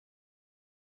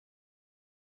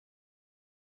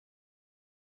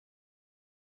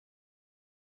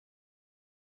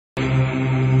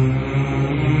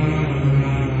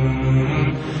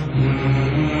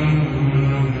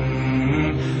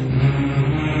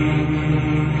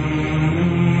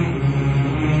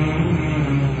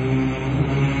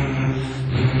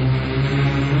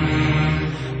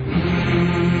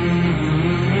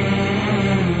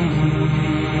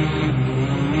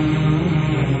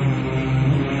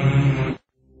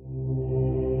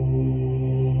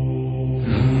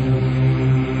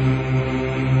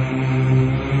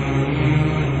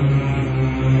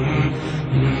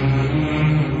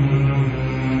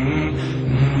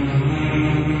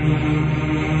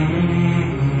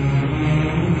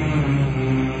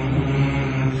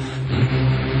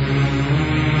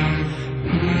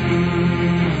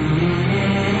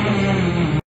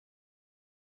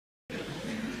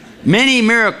Many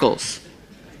miracles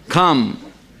come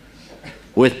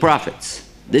with prophets.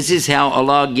 This is how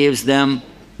Allah gives them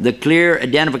the clear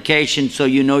identification, so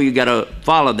you know you got to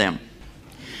follow them.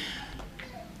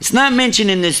 It's not mentioned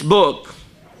in this book,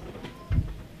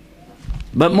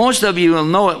 but most of you will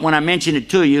know it when I mention it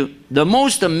to you. The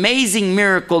most amazing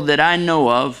miracle that I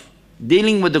know of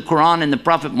dealing with the Quran and the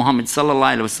Prophet Muhammad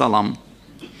sallallahu alaihi wasallam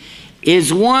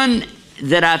is one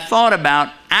that I thought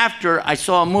about after I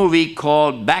saw a movie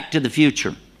called Back to the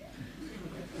Future.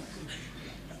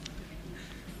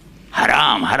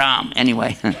 Haram, haram.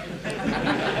 Anyway.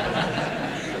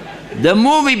 The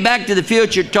movie Back to the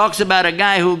Future talks about a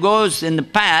guy who goes in the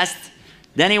past,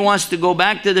 then he wants to go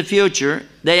back to the future.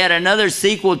 They had another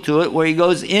sequel to it where he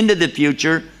goes into the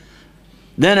future,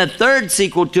 then a third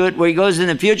sequel to it where he goes in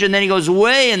the future, and then he goes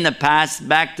way in the past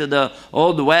back to the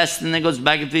Old West, and then goes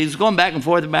back and forth. He's going back and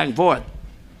forth and back and forth.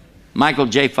 Michael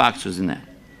J. Fox was in that.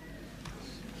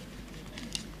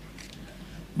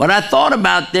 But I thought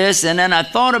about this, and then I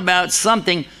thought about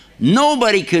something.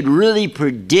 Nobody could really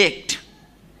predict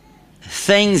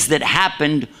things that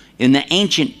happened in the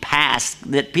ancient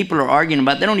past that people are arguing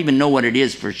about. They don't even know what it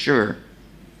is for sure.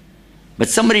 But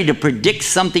somebody to predict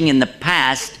something in the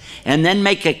past and then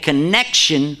make a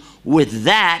connection with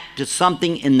that to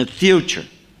something in the future.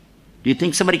 Do you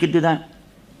think somebody could do that?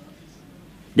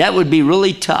 That would be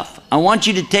really tough. I want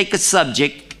you to take a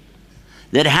subject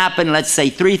that happened, let's say,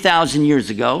 3,000 years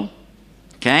ago,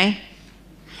 okay?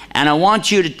 And I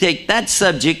want you to take that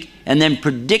subject and then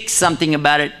predict something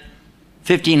about it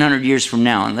 1,500 years from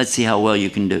now, and let's see how well you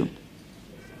can do.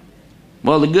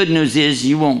 Well, the good news is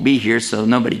you won't be here, so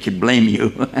nobody could blame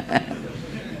you.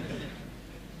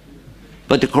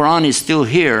 But the Quran is still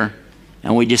here,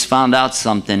 and we just found out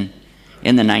something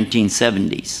in the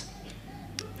 1970s.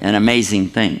 An amazing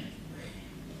thing.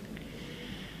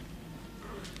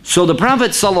 So the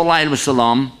Prophet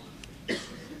ﷺ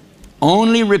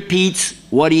only repeats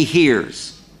what he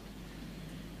hears.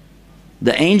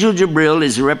 The angel Jibril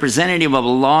is a representative of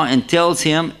Allah and tells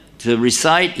him to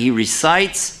recite. He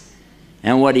recites,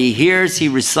 and what he hears, he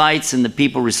recites, and the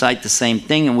people recite the same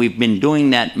thing. And we've been doing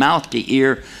that mouth to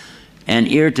ear and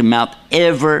ear to mouth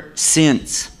ever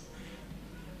since.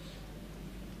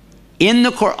 In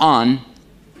the Quran,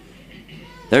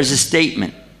 there's a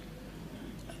statement,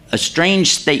 a strange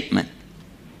statement,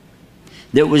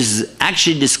 that was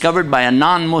actually discovered by a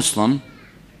non-Muslim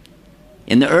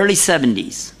in the early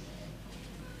 70s.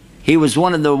 He was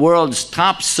one of the world's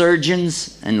top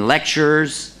surgeons and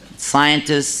lecturers,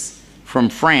 scientists from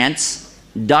France,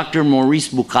 Dr. Maurice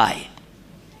Bucaille.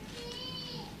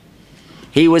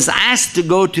 He was asked to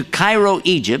go to Cairo,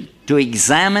 Egypt, to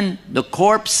examine the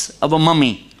corpse of a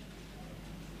mummy.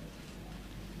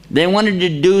 They wanted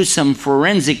to do some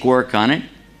forensic work on it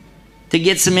to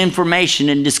get some information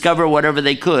and discover whatever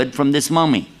they could from this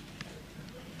mummy.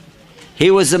 He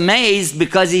was amazed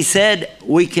because he said,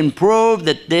 we can prove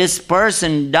that this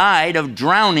person died of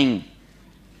drowning.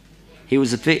 He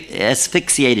was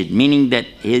asphyxiated, meaning that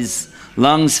his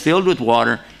lungs filled with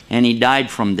water, and he died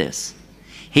from this.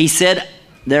 He said,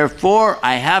 therefore,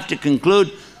 I have to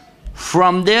conclude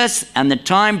from this and the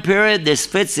time period, this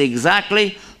fits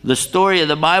exactly the story of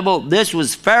the Bible. This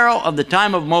was Pharaoh of the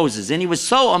time of Moses. And he was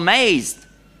so amazed.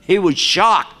 He was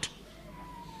shocked.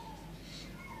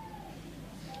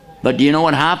 But do you know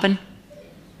what happened?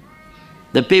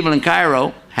 The people in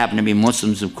Cairo, happened to be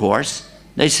Muslims, of course,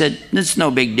 they said, this is no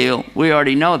big deal. We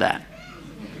already know that.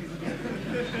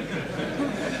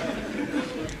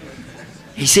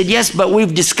 He said, yes, but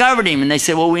we've discovered him. And they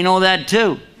said, well, we know that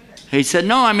too. He said,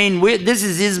 no, I mean, this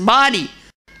is his body.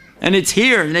 And it's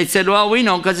here. And they said, well, we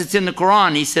know because it's in the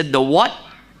Quran. He said, the what?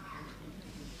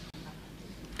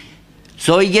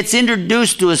 So he gets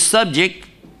introduced to a subject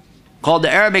called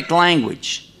the Arabic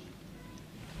language.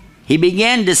 He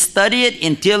began to study it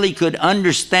until he could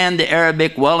understand the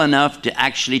Arabic well enough to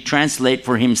actually translate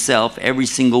for himself every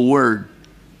single word.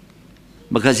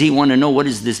 Because he wanted to know, what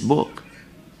is this book?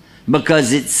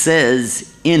 Because it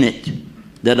says in it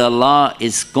that Allah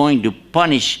is going to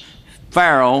punish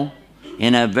Pharaoh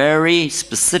in a very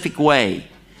specific way.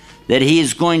 That he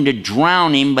is going to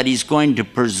drown him, but he's going to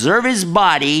preserve his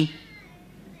body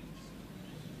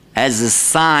as a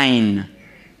sign.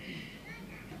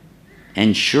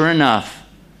 And sure enough,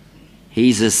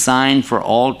 he's a sign for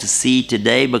all to see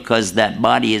today, because that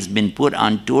body has been put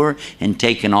on tour and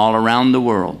taken all around the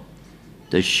world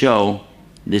to show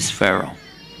this Pharaoh.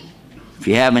 If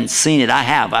you haven't seen it, I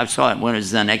have. I saw it when it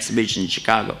was on exhibition in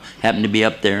Chicago. Happened to be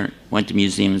up there, went to the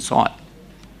museum and saw it.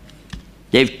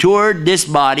 They've toured this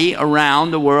body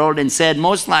around the world and said,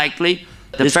 most likely,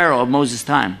 the Pharaoh of Moses'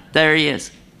 time. There he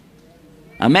is.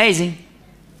 Amazing.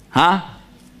 Huh?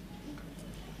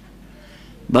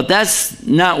 But that's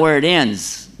not where it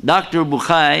ends. Dr.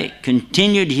 Bucaille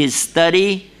continued his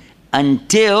study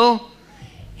until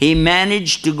he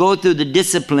managed to go through the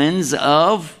disciplines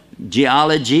of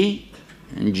geology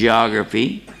and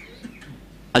geography,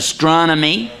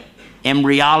 astronomy,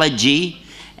 embryology,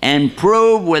 and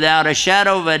prove without a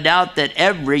shadow of a doubt that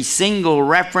every single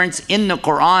reference in the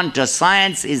Quran to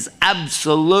science is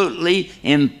absolutely,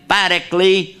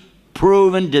 emphatically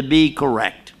proven to be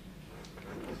correct.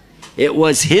 It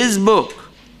was his book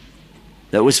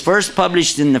that was first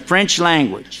published in the French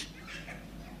language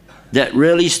that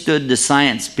really stood the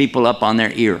science people up on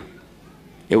their ear.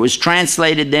 It was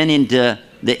translated then into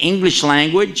the English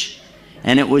language,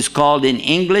 and it was called in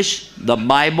English, the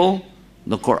Bible,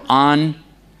 the Quran,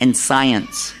 and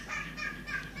Science.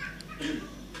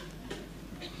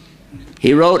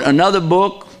 He wrote another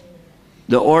book,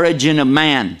 The Origin of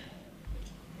Man,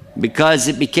 because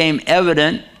it became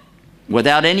evident,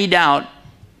 without any doubt,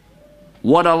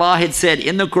 what Allah had said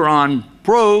in the Quran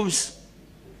proves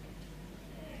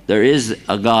there is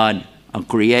a God, a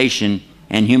creation,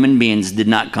 and human beings did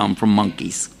not come from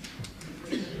monkeys.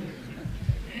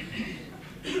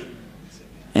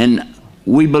 And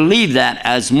we believe that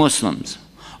as Muslims.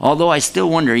 Although I still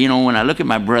wonder, you know, when I look at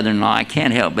my brother-in-law, I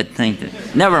can't help but think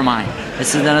that, never mind,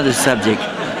 this is another subject.